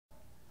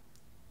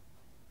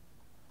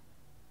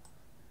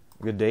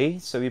Good day.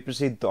 So we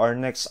proceed to our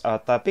next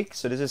topic.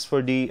 So this is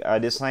for the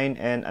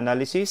design and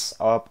analysis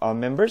of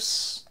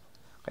members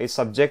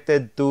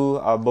subjected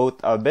to both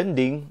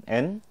bending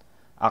and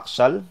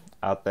axial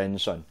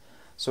tension.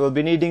 So we'll be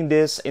needing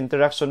this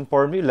interaction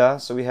formula.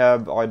 So we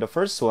have the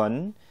first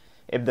one.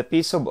 If the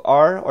P sub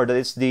R, or that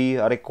is the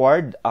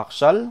required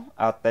axial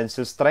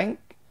tensile strength,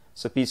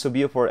 so P sub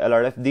U for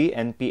LRFD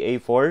and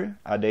PA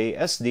for the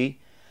ASD,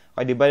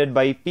 divided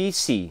by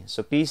PC.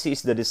 So PC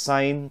is the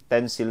design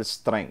tensile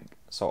strength.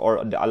 So,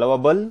 or the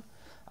allowable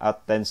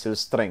tensile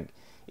strength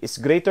is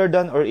greater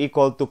than or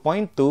equal to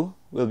 0.2.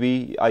 We'll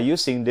be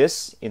using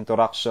this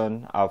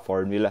interaction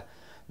formula.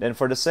 Then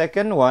for the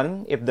second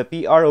one, if the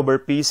PR over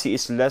PC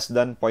is less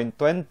than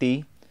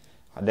 0.20,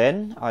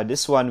 then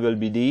this one will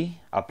be the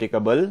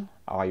applicable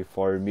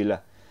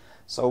formula.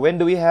 So when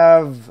do we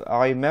have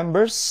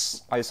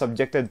members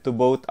subjected to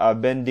both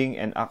bending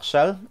and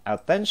axial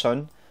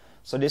tension?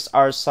 So these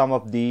are some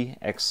of the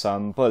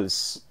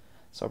examples.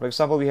 So for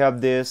example, we have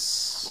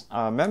this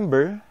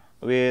member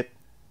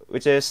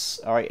which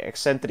is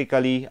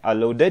eccentrically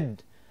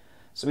loaded.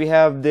 So we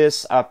have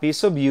this P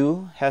sub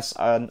U has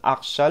an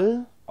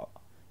axial,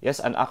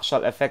 an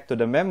axial effect to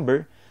the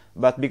member,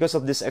 but because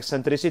of this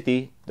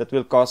eccentricity, that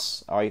will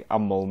cause a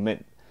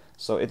moment.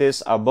 So it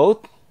is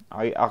both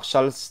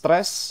axial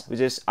stress, which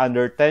is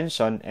under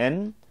tension,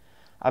 and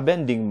a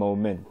bending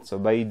moment. So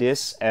by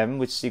this M,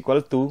 which is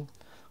equal to,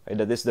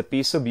 that is the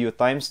P sub U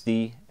times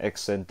the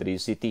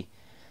eccentricity.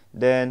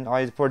 Then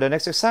for the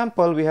next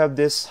example, we have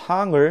this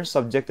hanger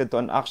subjected to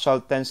an axial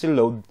tensile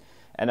load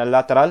and a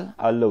lateral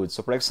load.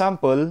 So for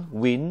example,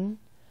 wind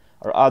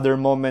or other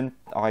moment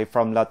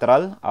from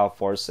lateral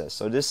forces.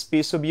 So this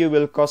P sub U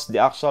will cause the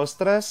axial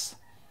stress.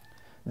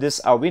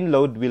 This wind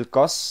load will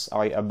cause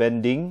a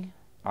bending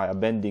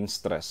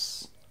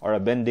stress or a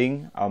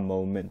bending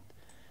moment.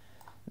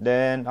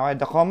 Then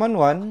the common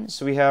one,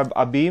 so we have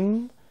a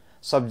beam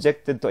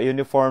subjected to a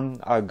uniform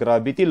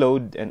gravity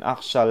load and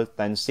axial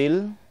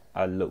tensile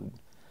load.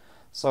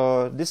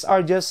 So these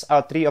are just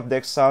three of the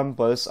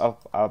examples of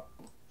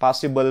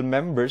possible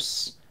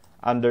members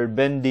under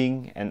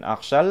bending and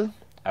axial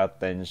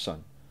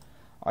tension.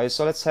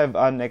 So let's have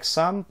an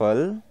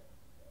example.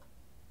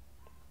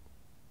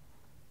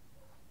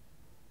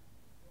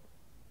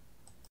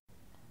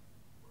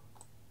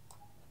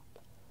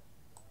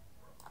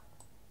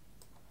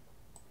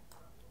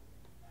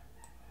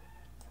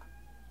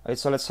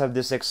 So let's have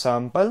this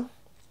example.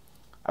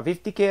 A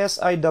 50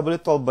 KSI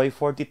W12 by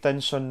 40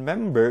 tension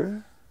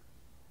member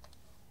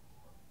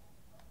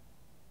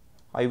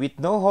with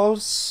no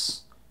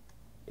holes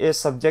is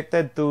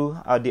subjected to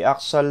the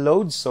axial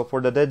load. So for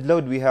the dead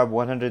load, we have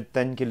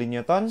 110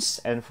 kilonewtons,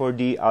 and for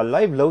the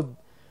live load,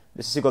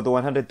 this is equal to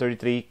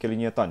 133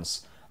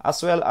 kilonewtons,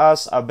 as well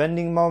as a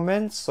bending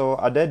moment. So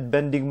a dead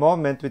bending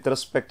moment with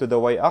respect to the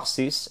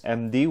y-axis,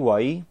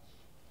 MDY,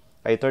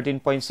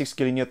 13.6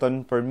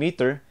 kilonewton per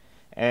meter,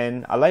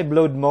 and a live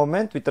load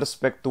moment with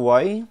respect to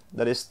y,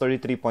 that is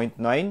 33.9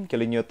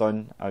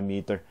 kilonewton a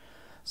meter.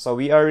 So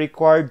we are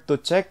required to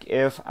check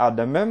if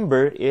the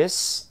member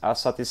is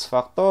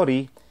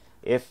satisfactory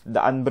if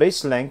the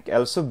unbraced length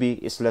L sub B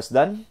is less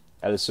than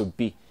L sub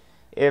P.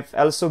 If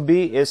L sub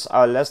B is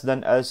less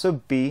than L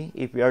sub P,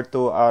 if we are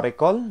to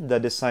recall the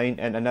design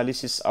and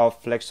analysis of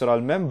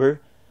flexural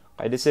member,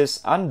 this is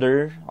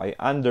under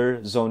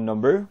zone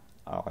number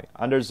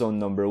under zone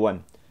number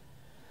 1.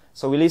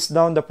 So we list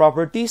down the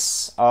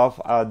properties of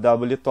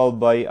W12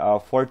 by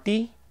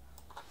 40.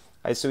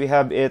 So we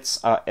have its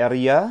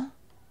area,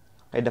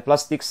 the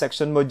plastic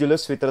section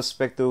modulus with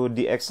respect to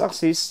the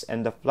x-axis,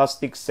 and the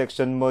plastic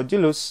section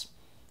modulus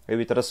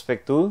with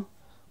respect to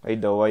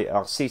the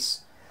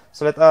y-axis.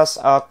 So let us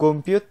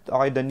compute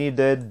the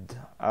needed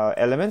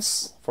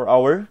elements for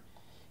our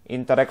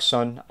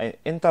interaction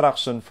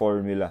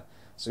formula.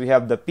 So we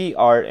have the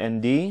PR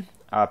and the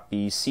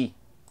PC.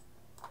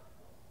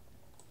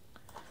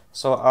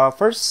 So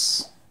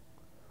first,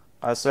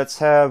 so let's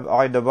have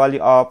the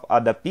value of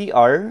the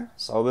PR.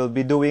 So we'll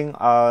be doing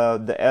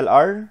the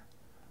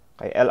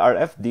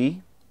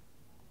LRFD.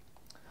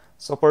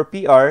 So for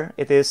PR,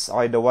 it is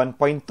the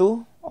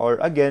 1.2, or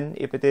again,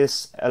 if it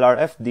is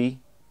LRFD,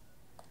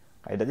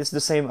 that is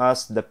the same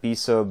as the P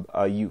sub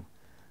U,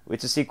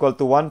 which is equal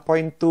to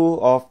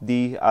 1.2 of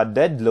the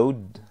dead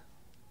load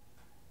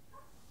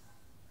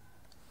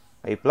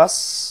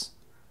plus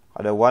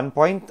the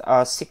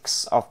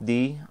 1.6 of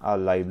the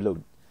live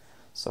load.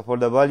 So for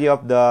the value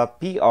of the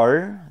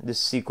PR,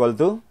 this is equal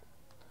to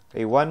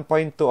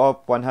 1.2 of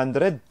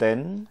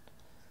 110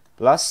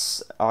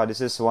 plus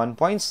this is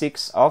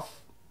 1.6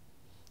 of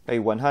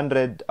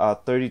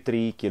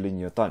 133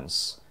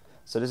 kilonewtons.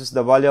 So this is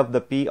the value of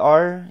the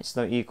PR is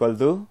now equal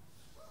to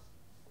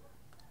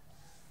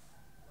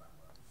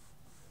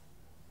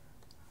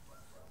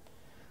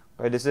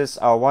this is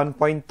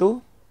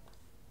 1.2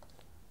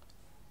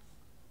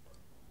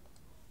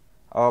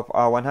 of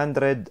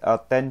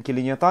 110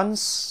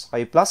 kilonewtons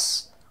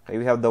plus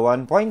we have the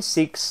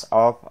 1.6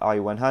 of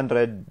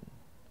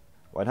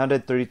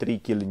 133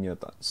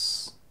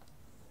 kilonewtons.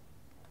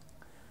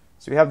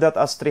 So we have that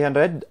as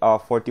 344.8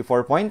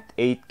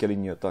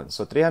 kilonewtons.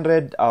 So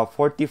 344.8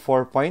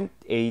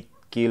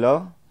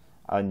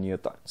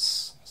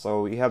 kilonewtons.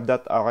 So we have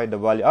that, okay, the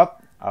value of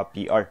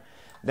PR.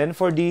 Then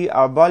for the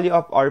value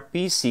of our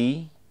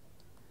PC,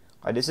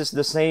 this is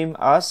the same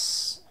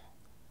as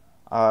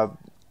our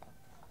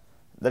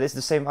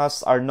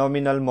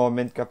nominal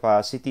moment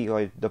capacity,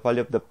 or the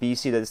value of the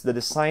PC. That is the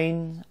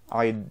design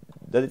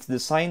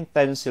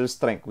tensile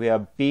strength. We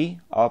have P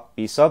of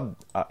P sub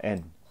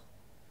N.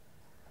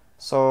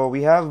 So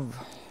we have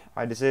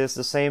this is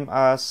the same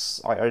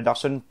as our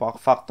reduction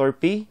factor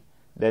P,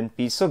 then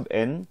P sub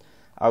N,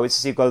 which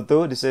is equal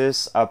to, this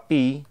is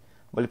P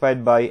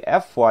multiplied by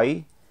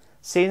Fy.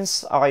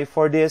 Since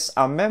for this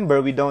member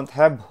we don't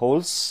have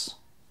holes,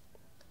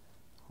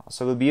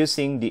 so we'll be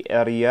using the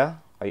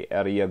area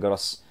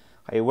gross.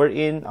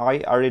 Wherein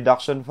our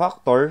reduction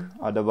factor,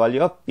 the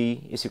value of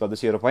P is equal to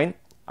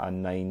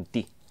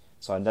 0.90.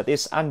 So and that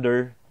is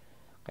under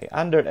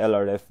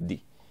LRFD.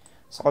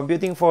 So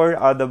computing for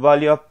the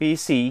value of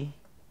PC,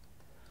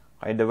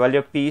 the value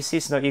of PC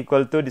is now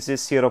equal to, this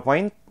is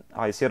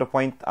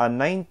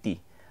 0.90.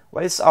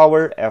 What is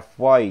our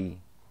Fy?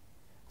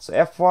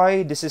 So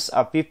Fy, this is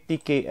a 50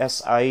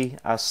 KSI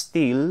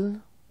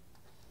steel.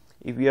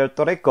 If we are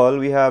to recall,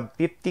 we have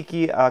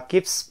 50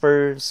 kips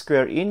per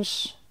square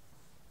inch.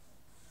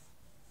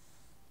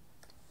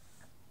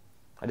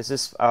 This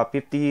is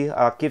 50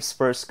 kips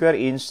per square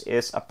inch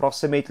is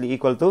approximately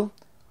equal to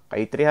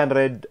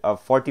 345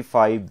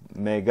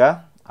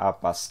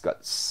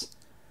 megapascals.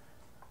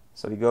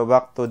 So we go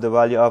back to the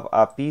value of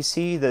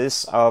PC. That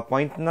is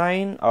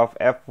 0.9 of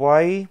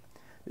Fy.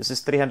 This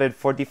is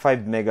 345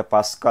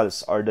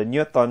 megapascals, or the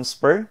newtons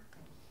per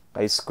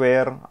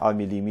square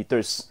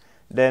millimeters.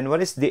 Then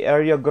what is the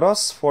area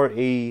gross for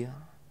the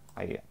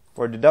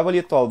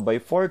W12 by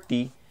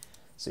 40?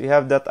 So you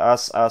have that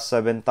as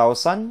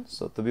 7,000.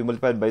 So to be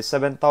multiplied by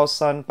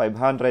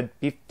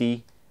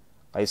 7,550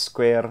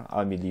 square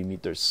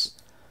millimeters.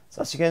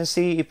 So as you can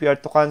see, if you are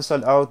to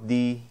cancel out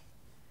the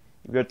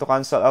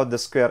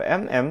square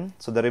mm,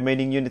 so the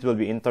remaining unit will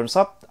be in terms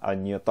of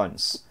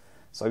newtons.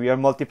 So we are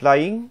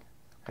multiplying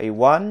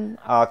 1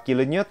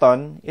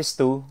 kilonewton is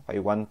to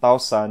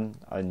 1,000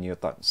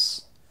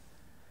 newtons.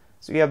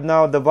 So we have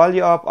now the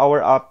value of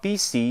our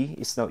PC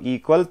is now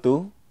equal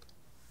to,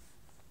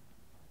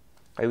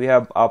 we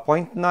have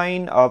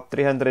 0.9 of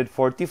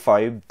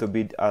 345 to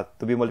be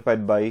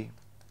multiplied by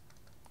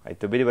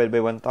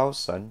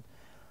 1,000,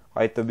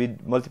 to be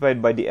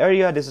multiplied by the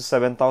area. This is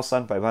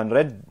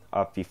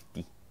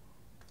 7,550.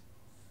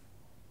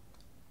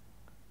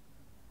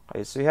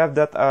 So we have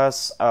that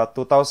as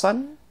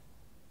 2,000.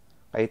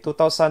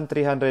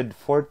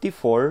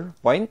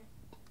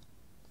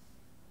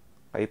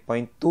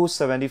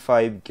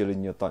 2,344.275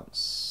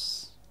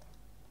 kilonewtons.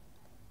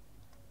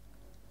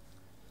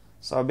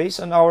 So based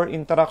on our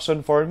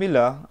interaction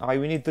formula,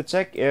 we need to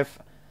check if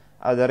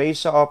the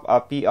ratio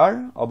of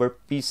PR over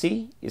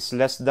PC is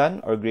less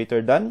than or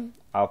greater than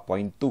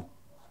 0.2.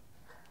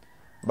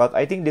 But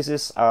I think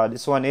this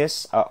one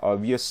is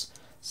obvious,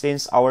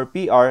 since our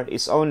PR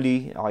is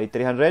only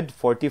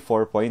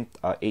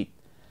 344.8.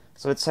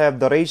 So let's have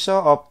the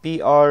ratio of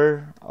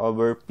PR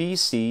over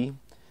PC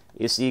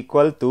is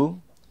equal to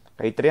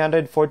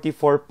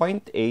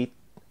 344.8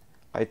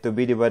 to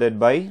be divided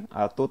by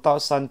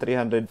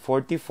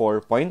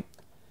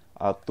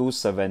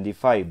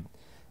 2,344.275.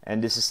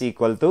 And this is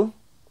equal to,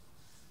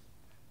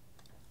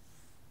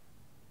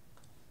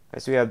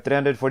 so we have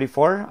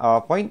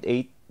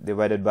 344.8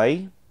 divided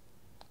by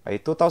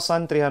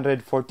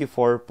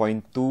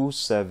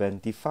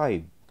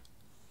 2,344.275.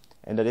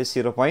 And that is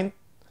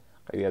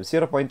we have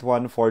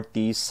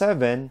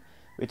 0.147,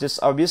 which is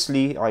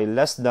obviously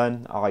less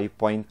than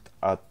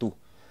 0.2.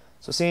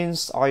 So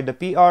since the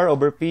PR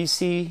over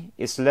PC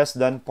is less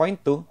than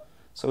 0.2,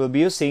 so we'll be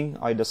using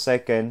the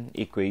second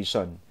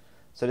equation.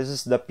 So this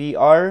is the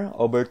PR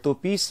over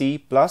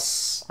 2PC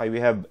plus we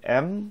have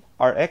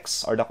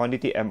MRX, or the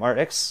quantity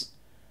MRX,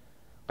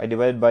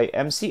 divided by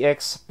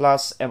MCX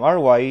plus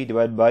MRY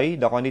divided by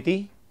the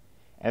quantity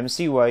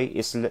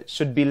MCY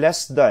should be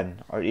less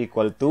than or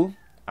equal to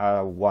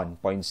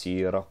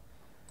 1.0.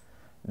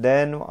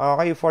 Then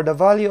for the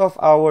value of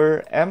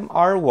our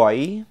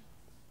MRY,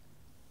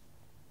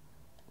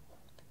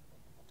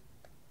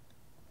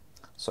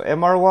 so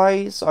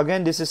MRY, so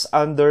again this is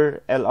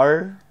under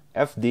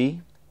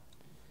LRFD.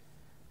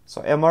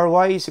 So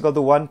MRY is equal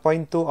to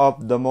 1.2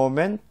 of the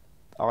moment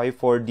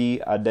for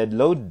the dead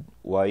load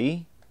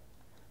Y,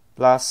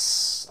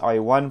 plus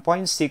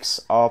 1.6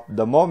 of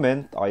the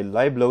moment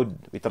live load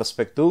with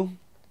respect to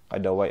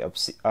the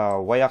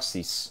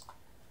y-axis.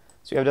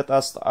 So you have that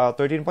as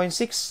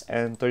 13.6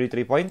 and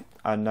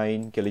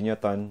 33.9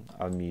 kilonewton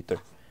meter.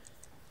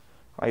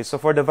 So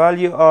for the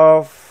value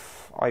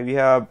of we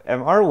have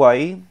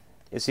MRY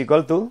is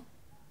equal to,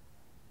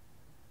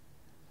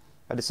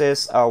 this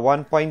is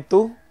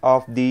 1.2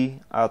 of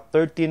the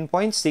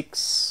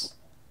 13.6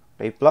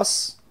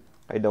 plus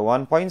the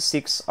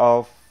 1.6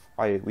 of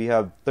we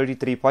have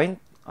 33.9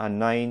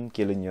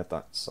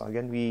 kilonewtons. So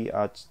again we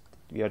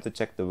We have to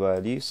check the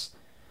values.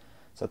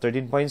 So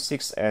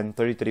 13.6 and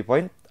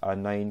 33.9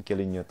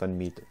 kilonewton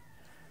meter.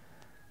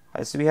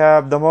 As we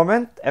have the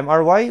moment,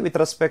 MRY with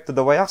respect to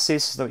the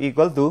y-axis is now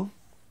equal to,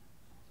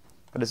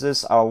 this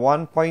is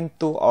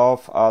 1.2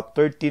 of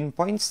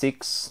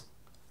 13.6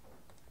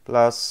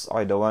 plus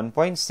the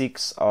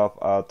 1.6 of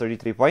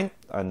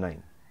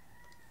 33.9.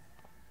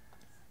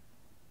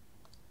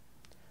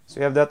 So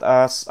we have that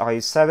as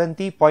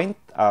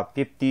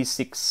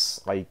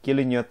 70.56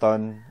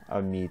 kilonewton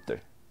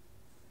meter.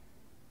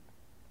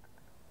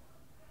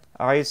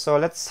 Okay, so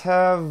let's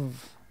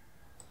have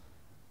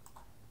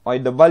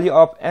the value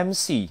of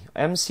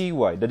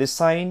MCY, the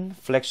design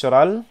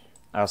flexural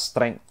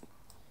strength.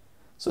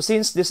 So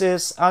since this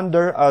is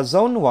under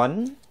zone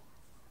 1,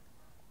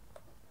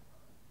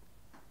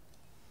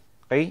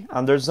 okay,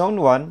 under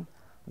zone 1,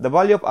 the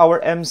value of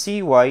our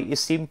MCY is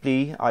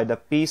simply the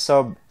P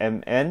sub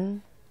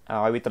MN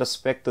with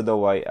respect to the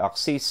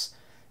y-axis.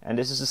 And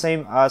this is the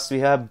same as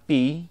we have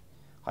P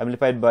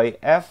multiplied by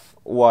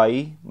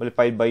Fy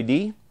multiplied by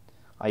the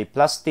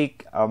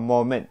plastic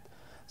moment.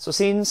 So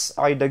since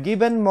the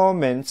given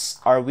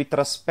moments are with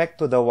respect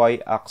to the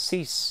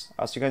y-axis,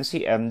 as you can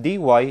see,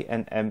 MDY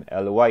and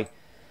MLY.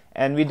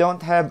 And we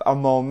don't have a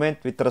moment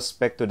with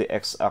respect to the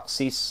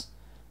x-axis.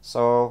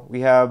 So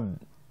we have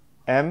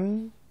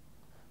MRX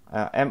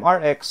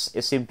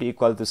is simply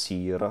equal to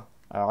 0.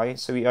 Okay,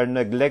 so we are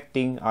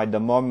neglecting the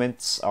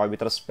moments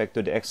with respect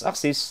to the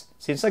x-axis,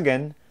 since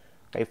again,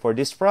 okay, for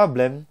this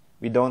problem,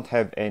 we don't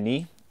have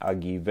any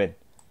given.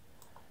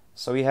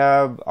 So we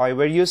have,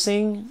 we're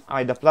using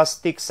the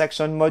plastic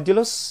section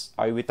modulus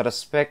with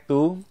respect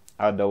to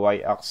the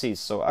y-axis.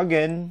 So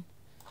again,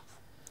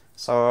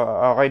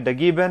 the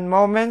given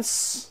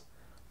moments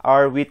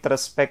are with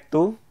respect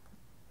to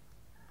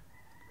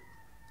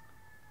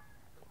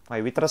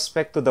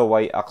the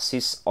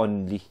y-axis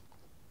only.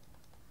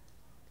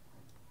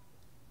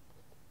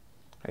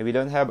 Okay, we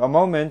don't have a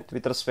moment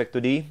with respect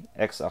to the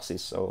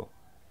x-axis. So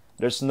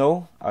there's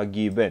no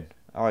given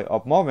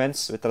of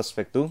moments with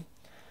respect to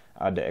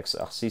the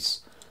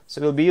x-axis.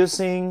 So we'll be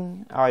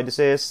using, this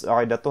is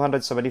the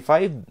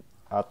 275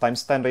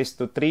 times 10 raised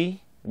to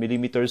 3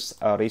 millimeters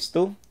raised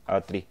to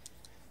 3.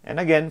 And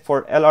again,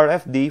 for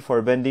LRFD,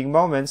 for bending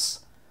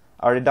moments,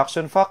 our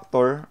reduction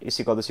factor is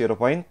equal to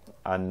 0.90.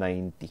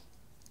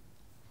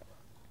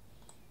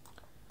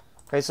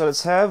 Okay, so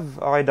let's have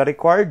the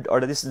required,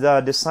 or that is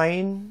the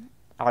design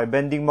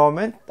bending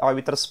moment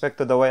with respect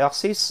to the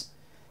y-axis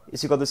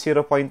is equal to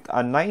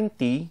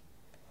 0.90.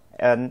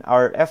 And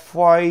our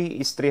Fy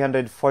is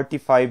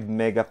 345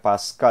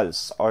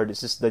 megapascals, or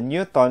this is the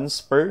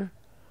newtons per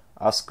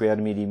square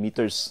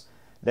millimeters.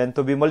 Then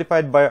to be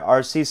multiplied by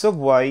Rc sub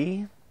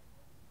y,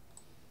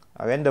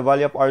 again, the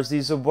value of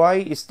Rc sub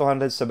y is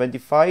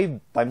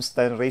 275 times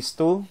 10 raised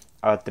to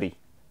 3.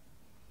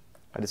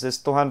 This is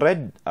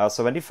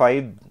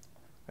 275.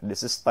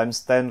 This is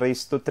times 10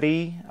 raised to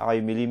 3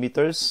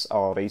 millimeters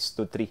or raised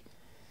to 3.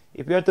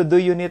 If we are to do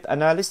unit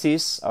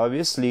analysis,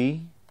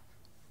 obviously,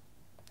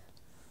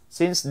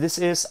 since this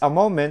is a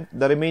moment,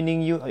 the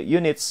remaining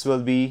units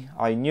will be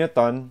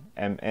Newton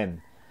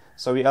mm.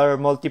 So we are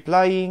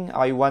multiplying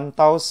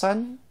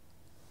 1,000,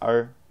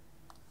 or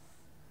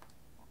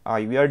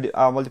we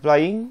are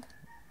multiplying,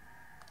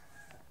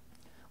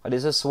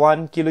 this is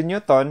 1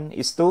 kilonewton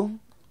is to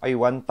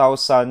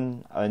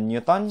 1,000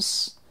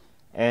 newtons,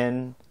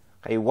 and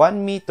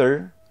 1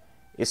 meter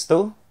is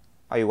to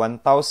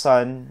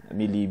 1,000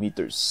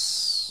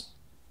 millimeters.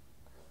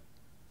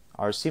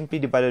 Are simply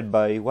divided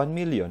by 1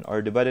 million,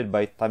 or divided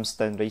by times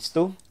 10 raised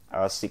to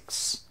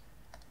 6.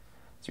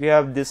 So we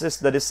have, this is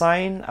the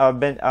design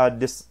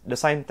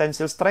design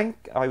tensile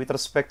strength with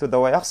respect to the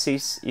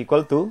y-axis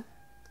equal to,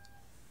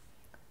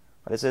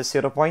 this is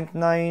 0.9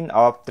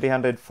 of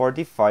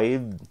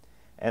 345,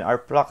 and our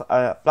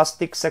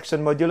plastic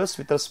section modulus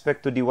with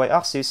respect to the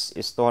y-axis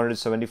is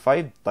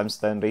 275 times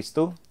 10 raised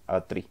to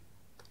 3.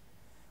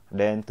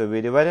 Then to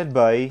be divided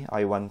by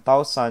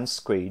 1,000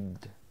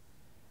 squared.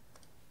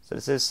 So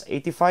this is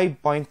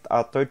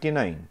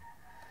 85.39.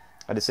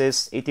 This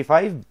is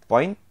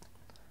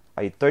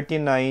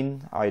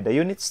 85.39. The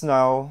units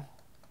now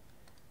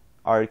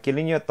are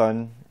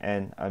kilonewton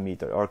and a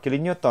meter, or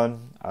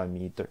kilonewton a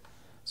meter.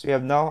 So we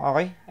have now,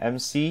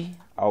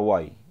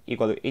 MCY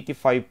equal to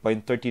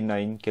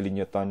 85.39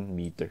 kilonewton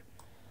meter.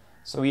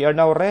 So we are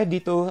now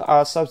ready to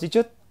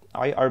substitute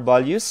our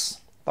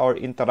values to our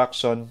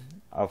interaction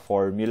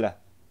formula.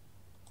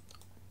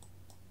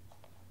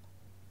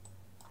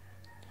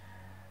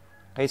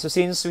 Okay, so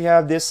since we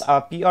have this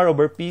PR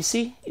over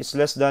PC is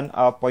less than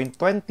 0.20,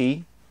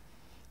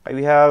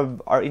 we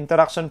have our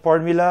interaction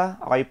formula,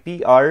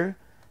 PR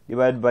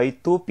divided by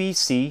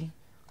 2PC,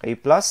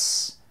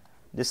 plus,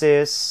 this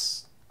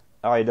is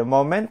the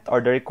moment,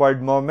 or the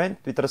required moment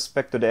with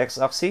respect to the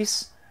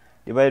x-axis,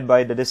 divided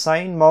by the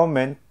design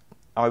moment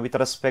with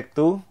respect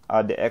to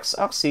the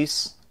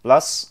x-axis,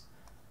 plus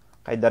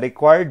the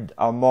required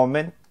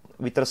moment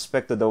with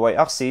respect to the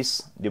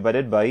y-axis,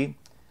 divided by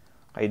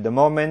the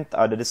moment,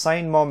 the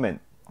design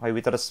moment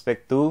with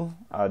respect to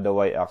the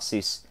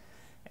y-axis.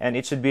 and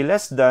it should be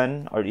less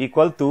than or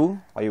equal to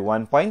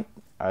 1.0.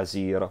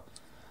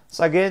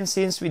 So again,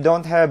 since we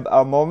don't have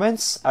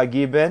moments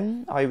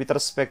given with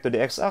respect to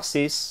the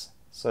x-axis,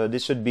 so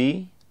this should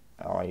be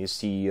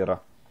 0.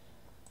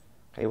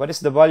 Okay, what is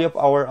the value of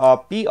our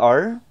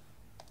PR?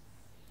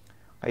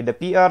 Okay, the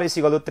PR is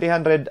equal to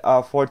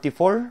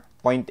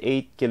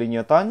 344.8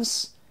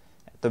 kilonewtons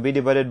to be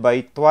divided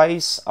by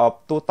twice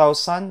of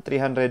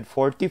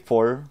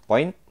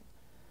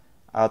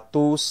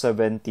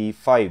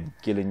 2,344.275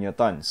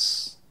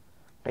 kilonewtons.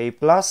 Okay,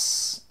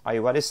 plus,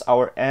 what is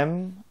our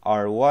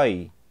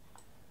MRY?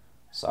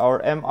 So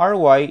our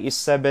MRY is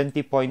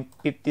 70.56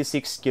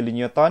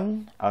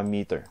 kilonewton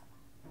meter.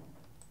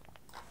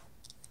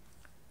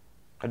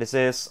 This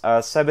is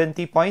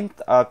 70.56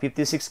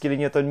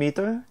 kilonewton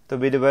meter to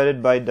be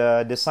divided by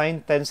the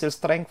design tensile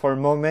strength for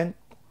moment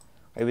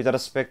with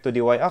respect to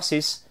the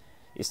y-axis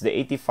is the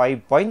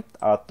 85.39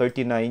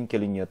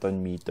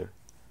 kilonewton meter.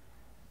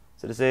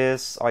 So this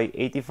is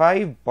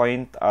 85.39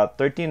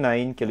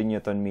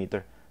 kilonewton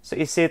meter. So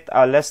is it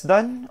less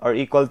than or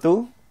equal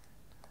to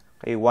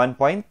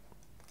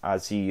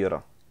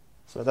 1.0?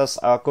 So let us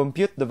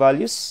compute the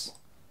values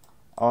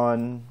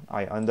on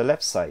the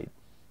left side.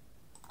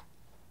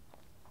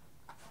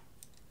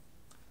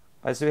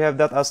 So we have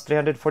that as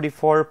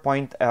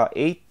 344.8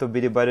 to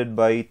be divided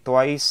by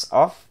twice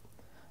of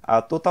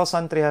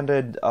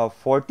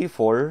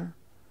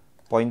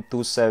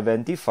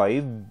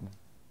 2,344.275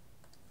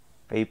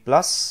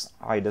 plus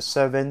the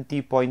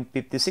 70.56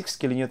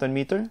 kilonewton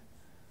meter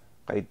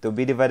to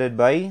be divided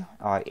by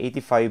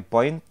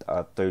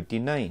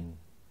 85.39.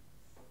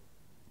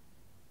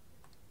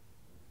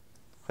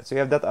 So we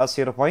have that as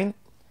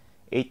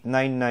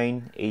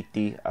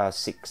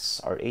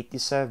 0.89986 or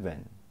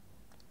 87.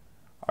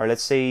 Or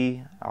let's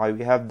say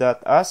we have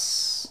that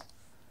as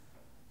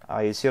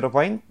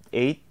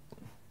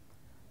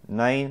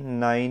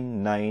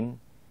 0.8999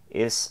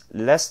 is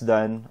less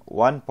than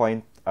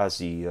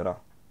 1.0.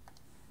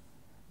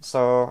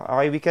 So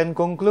we can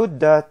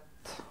conclude that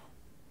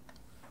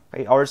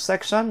our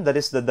section, that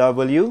is the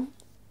W,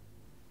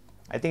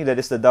 I think that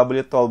is the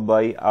W12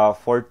 by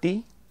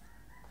 40.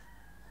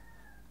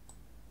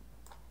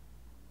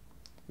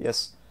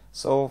 Yes.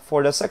 So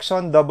for the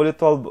section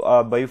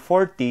W12 by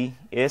 40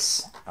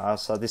 is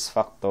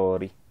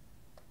satisfactory.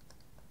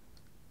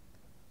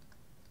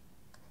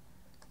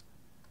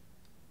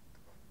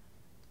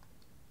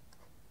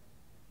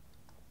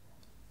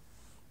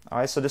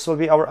 Alright, so this will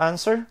be our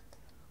answer.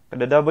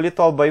 The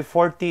W12 by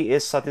 40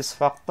 is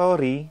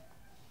satisfactory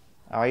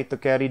to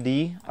carry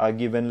the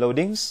given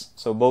loadings,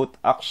 so both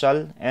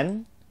axial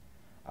and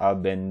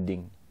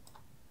bending.